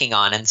now working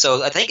on. And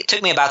so I think it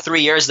took me about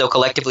 3 years, though,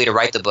 collectively to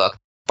write the book.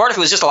 Part of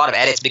it was just a lot of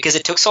edits because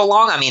it took so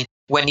long. I mean,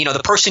 when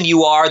the person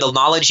you are, the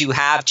knowledge you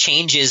have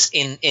changes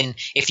for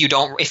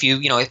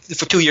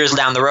 2 years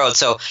down the road.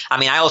 So I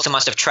mean, I also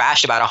must have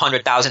trashed about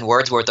 100,000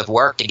 words worth of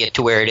work to get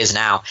to where it is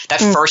now.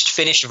 That first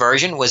finished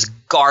version was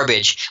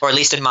garbage, or at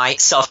least in my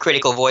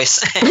self-critical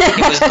voice,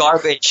 it was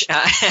garbage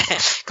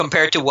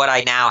compared to what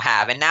I now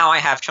have. And now I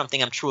have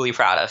something I'm truly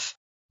proud of.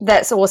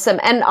 That's awesome.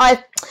 And I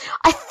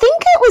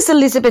think it was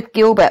Elizabeth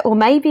Gilbert, or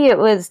maybe it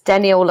was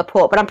Danielle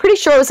Laporte, but I'm pretty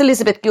sure it was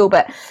Elizabeth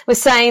Gilbert, was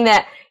saying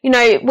that,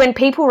 when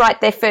people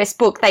write their first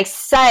book, they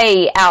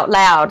say out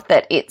loud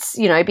that it's,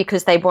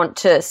 because they want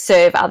to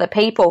serve other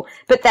people.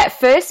 But that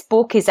first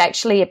book is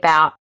actually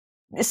about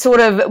sort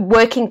of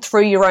working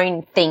through your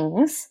own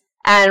things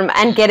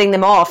and getting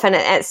them off. And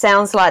it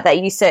sounds like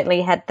that you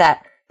certainly had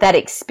that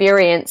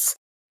experience,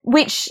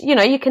 which,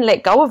 you can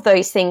let go of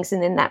those things,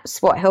 and then that's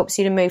what helps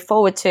you to move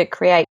forward to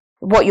create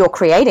what you're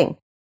creating.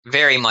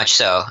 Very much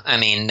so. I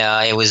mean,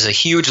 it was a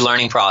huge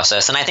learning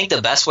process. And I think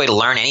the best way to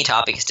learn any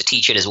topic is to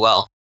teach it as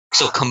well.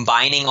 So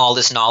combining all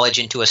this knowledge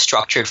into a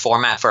structured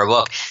format for a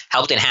book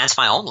helped enhance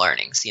my own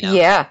learnings,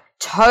 Yeah,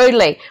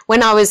 totally.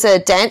 When I was a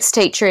dance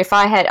teacher,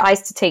 I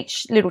used to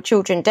teach little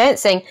children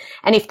dancing,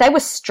 and if they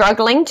were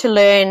struggling to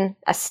learn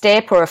a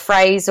step or a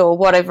phrase or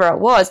whatever it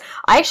was,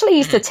 I actually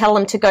used to tell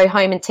them to go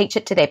home and teach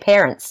it to their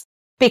parents.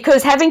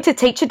 Because having to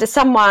teach it to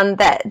someone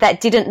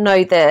that didn't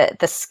know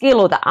the skill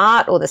or the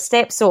art or the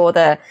steps or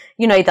the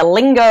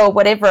lingo or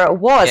whatever it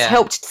was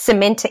helped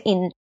cement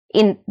it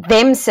in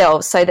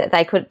themselves so that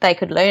they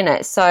could learn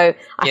it. So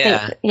I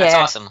think that's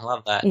awesome. I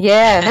love that.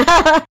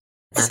 Yeah.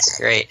 That's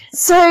great.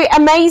 So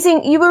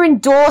amazing. You were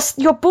endorsed,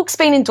 your book's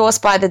been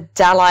endorsed by the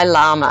Dalai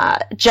Lama,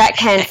 Jack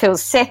Canfield,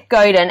 Seth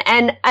Godin,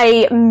 and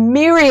a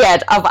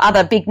myriad of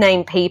other big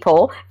name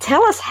people.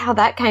 Tell us how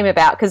that came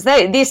about, because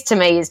this to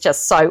me is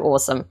just so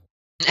awesome.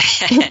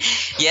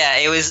 Yeah,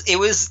 it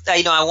was.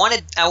 I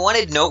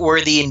wanted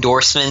noteworthy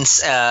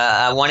endorsements. It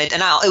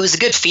was a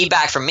good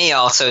feedback for me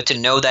also to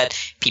know that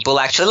people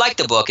actually like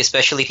the book,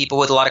 especially people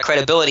with a lot of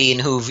credibility and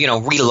who've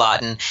read a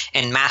lot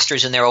and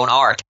masters in their own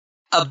art.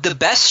 The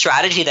best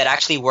strategy that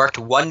actually worked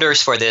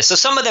wonders for this. So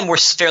some of them were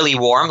fairly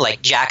warm,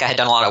 like Jack I had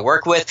done a lot of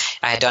work with.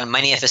 I had done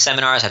many of his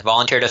seminars, had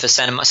volunteered at his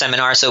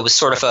seminars, so it was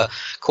sort of a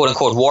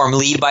quote-unquote warm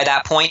lead by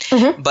that point.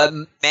 Mm-hmm. But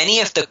many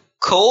of the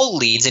cold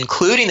leads,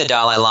 including the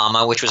Dalai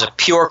Lama, which was a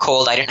pure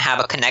cold, I didn't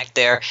have a connect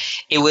there.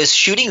 It was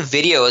shooting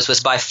videos was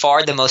by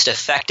far the most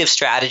effective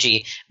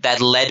strategy that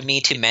led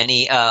me to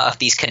many of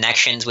these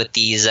connections with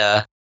these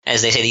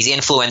as they say, these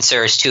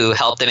influencers to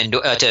help them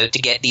to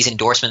get these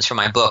endorsements for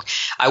my book.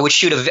 I would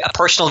shoot a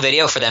personal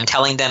video for them,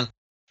 telling them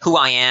who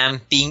I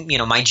am, being,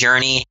 my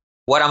journey,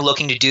 what I'm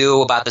looking to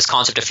do about this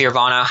concept of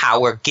Fearvana, how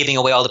we're giving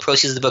away all the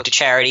proceeds of the book to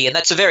charity. And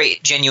that's a very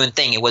genuine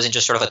thing. It wasn't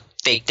just sort of a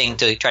fake thing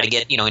to try to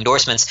get,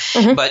 endorsements,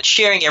 mm-hmm. but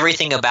sharing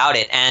everything about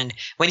it. And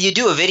when you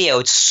do a video,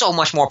 it's so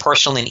much more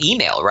personal than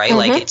email, right?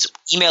 Mm-hmm. Like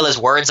email is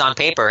words on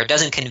paper. It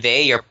doesn't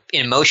convey your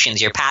emotions,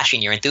 your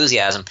passion, your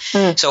enthusiasm.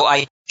 Mm. So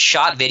I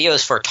shot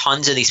videos for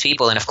tons of these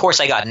people. And of course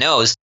I got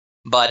no's,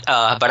 but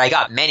I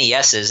got many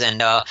yeses. And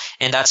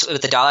that's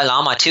with the Dalai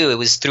Lama too. It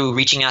was through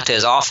reaching out to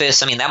his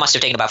office. I mean, that must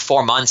have taken about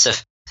 4 months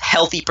of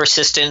healthy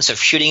persistence, of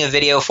shooting a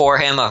video for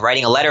him, of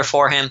writing a letter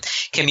for him,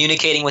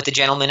 communicating with the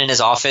gentleman in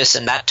his office.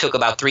 And that took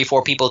about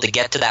 3-4 people to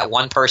get to that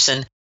one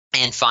person.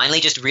 and finally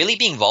just really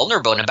being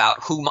vulnerable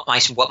about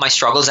what my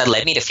struggles that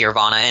led me to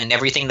Fearvana and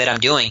everything that I'm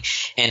doing.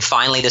 And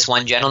finally, this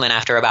one gentleman,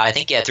 after about, I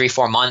think,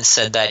 3-4 months,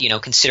 said that,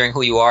 considering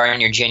who you are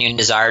and your genuine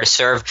desire to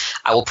serve,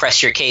 I will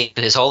press your case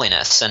to His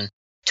Holiness. And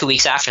 2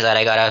 weeks after that,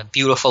 I got a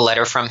beautiful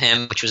letter from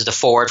him, which was the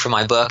foreword for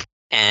my book,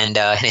 and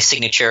his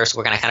signature. So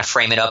we're going to kind of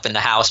frame it up in the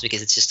house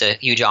because it's just a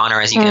huge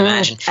honor, as you can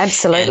imagine.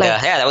 Absolutely.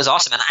 And, that was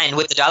awesome. And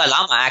with the Dalai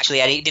Lama,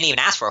 actually, I didn't even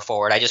ask for a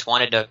foreword. I just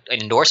wanted an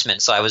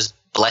endorsement. So I was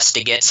blessed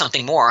to get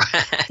something more.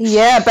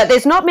 Yeah, but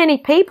there's not many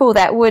people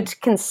that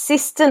would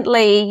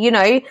consistently,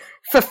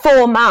 for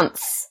 4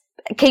 months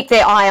keep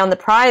their eye on the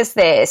prize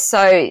there.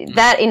 So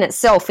that in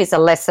itself is a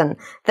lesson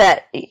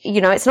that,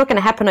 it's not going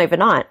to happen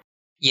overnight.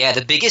 Yeah,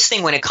 the biggest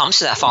thing when it comes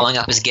to that following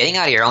up is getting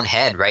out of your own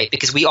head, right?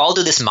 Because we all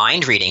do this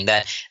mind reading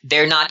that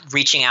they're not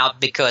reaching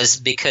out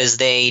because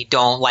they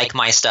don't like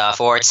my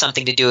stuff, or it's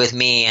something to do with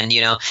me, and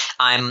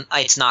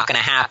it's not going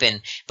to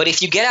happen. But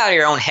if you get out of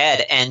your own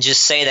head and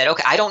just say that,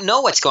 okay, I don't know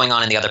what's going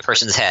on in the other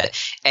person's head,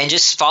 and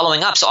just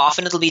following up, so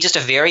often it'll be just a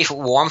very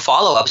warm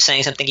follow up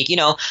saying something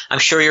like, I'm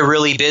sure you're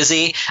really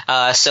busy,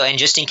 and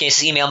just in case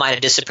the email might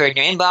have disappeared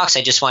in your inbox,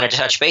 I just wanted to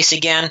touch base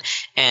again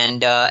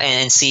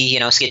and see,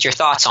 get your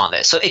thoughts on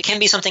this. So it can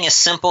be something as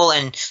simple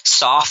and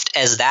soft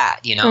as that,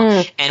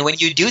 And when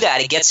you do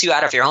that, it gets you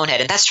out of your own head.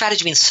 And that strategy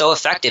has been so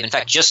effective. In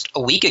fact, just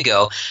a week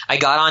ago, I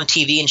got on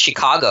TV in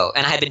Chicago,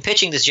 and I had been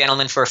pitching this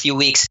gentleman for a few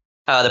weeks,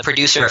 the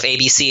producer of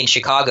ABC in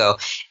Chicago.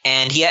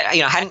 And he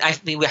had,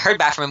 we heard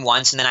back from him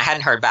once, and then I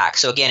hadn't heard back.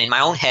 So again, in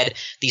my own head,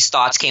 these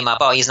thoughts came up.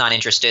 Oh, he's not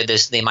interested.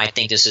 They might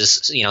think this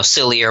is,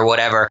 silly or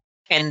whatever.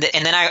 And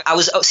then I've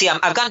gotten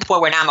to the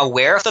point where now I'm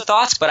aware of the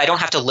thoughts, but I don't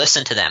have to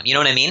listen to them. You know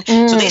what I mean?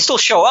 So they still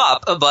show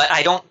up, but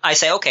I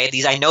say, okay,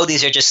 I know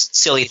these are just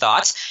silly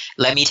thoughts.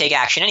 Let me take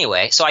action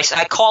anyway. So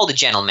I called the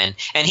gentleman,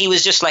 and he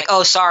was just like,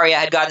 oh, sorry, I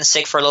had gotten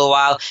sick for a little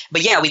while,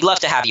 but yeah, we'd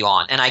love to have you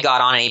on. And I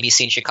got on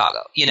ABC in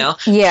Chicago,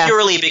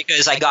 purely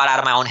because I got out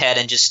of my own head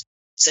and just,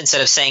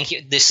 instead of saying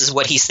this is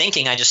what he's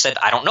thinking, I just said,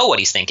 I don't know what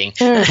he's thinking.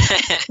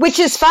 Which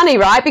is funny,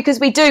 right? Because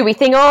we think,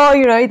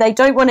 they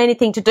don't want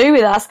anything to do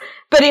with us.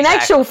 But in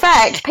actual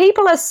fact,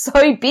 people are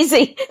so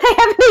busy, they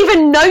haven't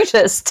even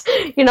noticed.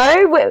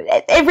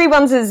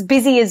 Everyone's as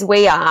busy as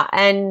we are.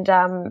 And,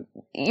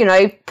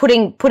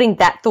 putting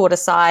that thought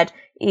aside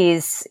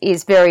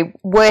is very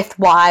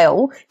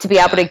worthwhile to be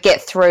able to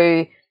get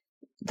through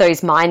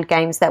those mind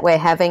games that we're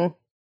having.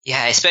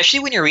 Yeah,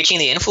 especially when you're reaching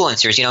the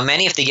influencers.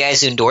 Many of the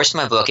guys who endorsed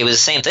my book, it was the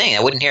same thing.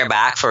 I wouldn't hear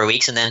back for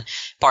weeks, and then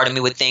part of me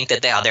would think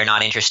that they're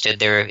not interested,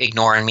 they're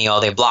ignoring me,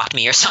 or they blocked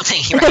me or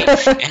something,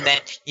 right? And then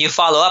you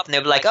follow up, and they'd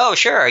be like, oh,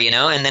 sure,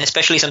 And then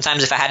especially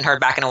sometimes if I hadn't heard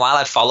back in a while,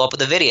 I'd follow up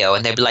with a video,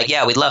 and they'd be like,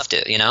 yeah, we'd love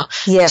to,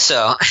 Yeah.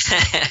 So.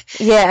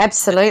 Yeah,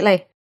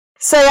 absolutely.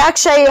 So,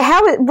 Akshay,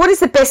 what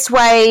is the best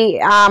way,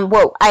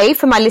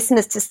 for my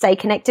listeners to stay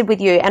connected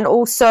with you, and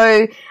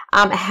also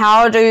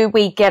how do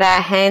we get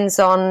our hands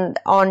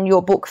on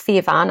your book,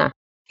 Fearvana?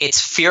 It's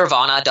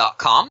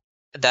fearvana.com.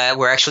 That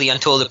we're actually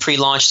until the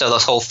pre-launch, so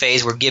this whole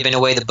phase, we're giving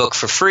away the book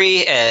for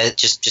free,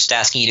 just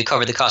asking you to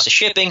cover the cost of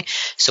shipping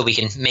so we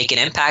can make an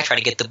impact, try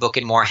to get the book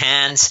in more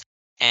hands.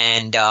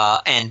 And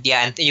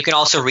you can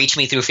also reach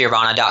me through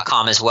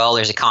fearvana.com as well.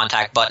 There's a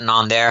contact button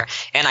on there.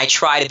 And I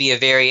try to be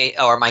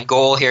my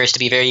goal here is to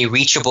be a very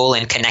reachable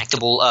and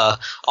connectable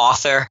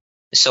author.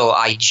 So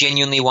I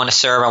genuinely want to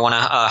serve. I want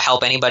to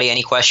help anybody.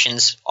 Any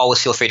questions,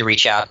 always feel free to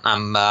reach out.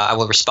 I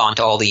will respond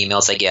to all the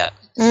emails I get.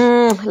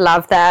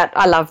 Love that.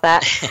 I love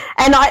that.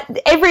 And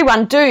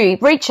everyone do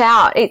reach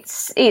out.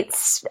 It's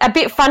a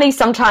bit funny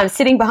sometimes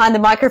sitting behind the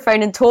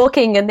microphone and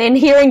talking and then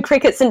hearing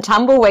crickets and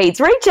tumbleweeds.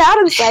 Reach out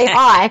and say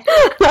hi.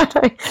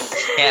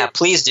 Yeah,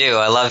 please do.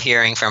 I love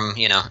hearing from,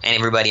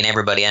 everybody.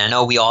 And I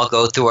know we all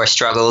go through our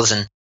struggles,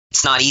 and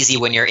it's not easy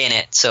when you're in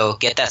it. So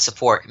get that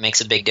support. It makes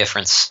a big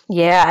difference.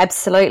 Yeah,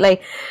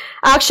 absolutely.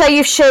 Akshay,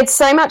 you've shared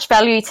so much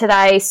value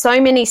today, so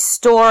many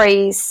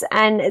stories,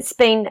 and it's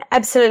been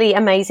absolutely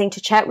amazing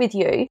to chat with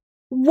you.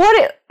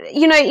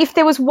 If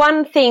there was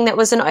one thing that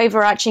was an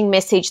overarching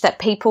message that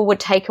people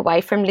would take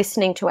away from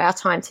listening to our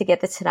time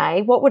together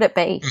today, what would it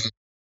be?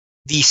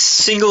 The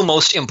single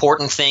most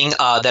important thing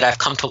that I've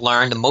come to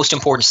learn, the most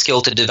important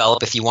skill to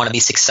develop if you want to be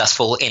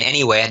successful in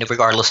any way, and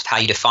regardless of how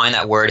you define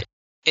that word,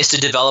 is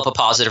to develop a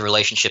positive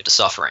relationship to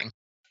suffering.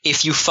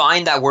 If you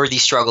find that worthy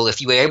struggle, if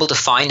you are able to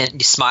find it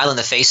and smile in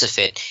the face of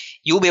it,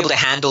 you'll be able to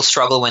handle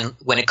struggle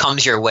when it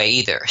comes your way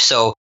either.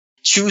 So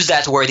choose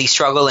that worthy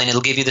struggle, and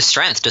it'll give you the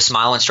strength to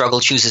smile when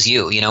struggle chooses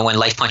you, when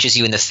life punches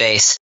you in the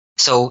face.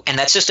 So, and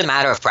that's just a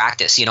matter of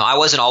practice. I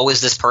wasn't always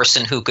this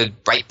person who could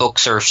write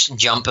books or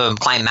jump and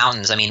climb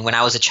mountains. I mean, when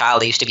I was a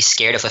child, I used to be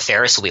scared of a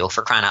Ferris wheel,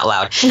 for crying out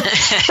loud.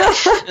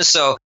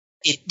 So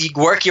you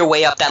work your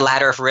way up that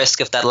ladder of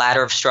risk, up that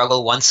ladder of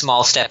struggle, one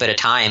small step at a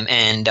time,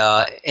 and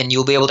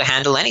you'll be able to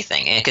handle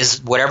anything.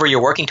 Because whatever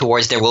you're working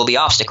towards, there will be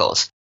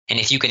obstacles. And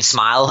if you can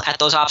smile at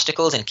those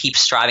obstacles and keep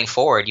striving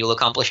forward, you'll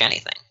accomplish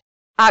anything.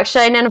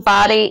 Akshay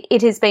Nanavati,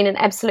 it has been an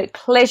absolute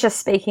pleasure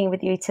speaking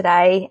with you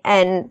today,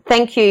 and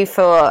thank you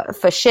for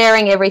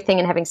sharing everything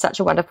and having such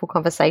a wonderful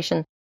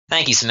conversation.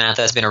 Thank you,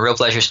 Samantha. It's been a real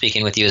pleasure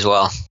speaking with you as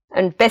well.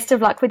 And best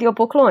of luck with your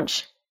book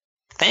launch.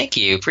 Thank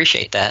you.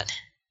 Appreciate that.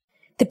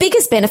 The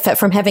biggest benefit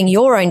from having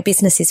your own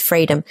business is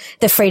freedom.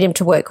 The freedom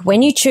to work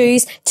when you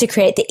choose, to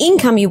create the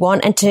income you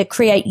want, and to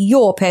create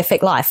your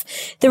perfect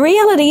life. The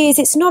reality is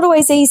it's not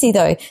always easy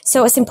though,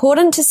 so it's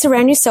important to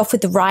surround yourself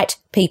with the right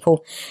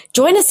people.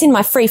 Join us in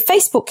my free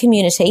Facebook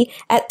community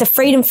at the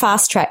Freedom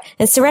Fast Track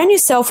and surround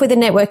yourself with a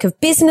network of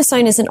business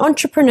owners and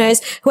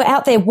entrepreneurs who are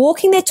out there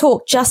walking their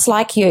talk just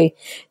like you.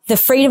 The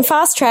Freedom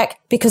Fast Track,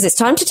 because it's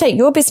time to take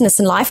your business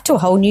and life to a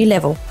whole new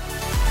level.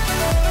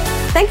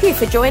 Thank you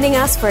for joining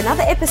us for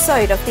another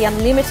episode of the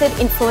Unlimited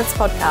Influence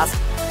Podcast.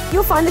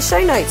 You'll find the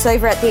show notes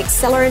over at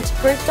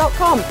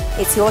theaccelerantgroup.com.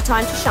 It's your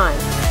time to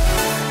shine.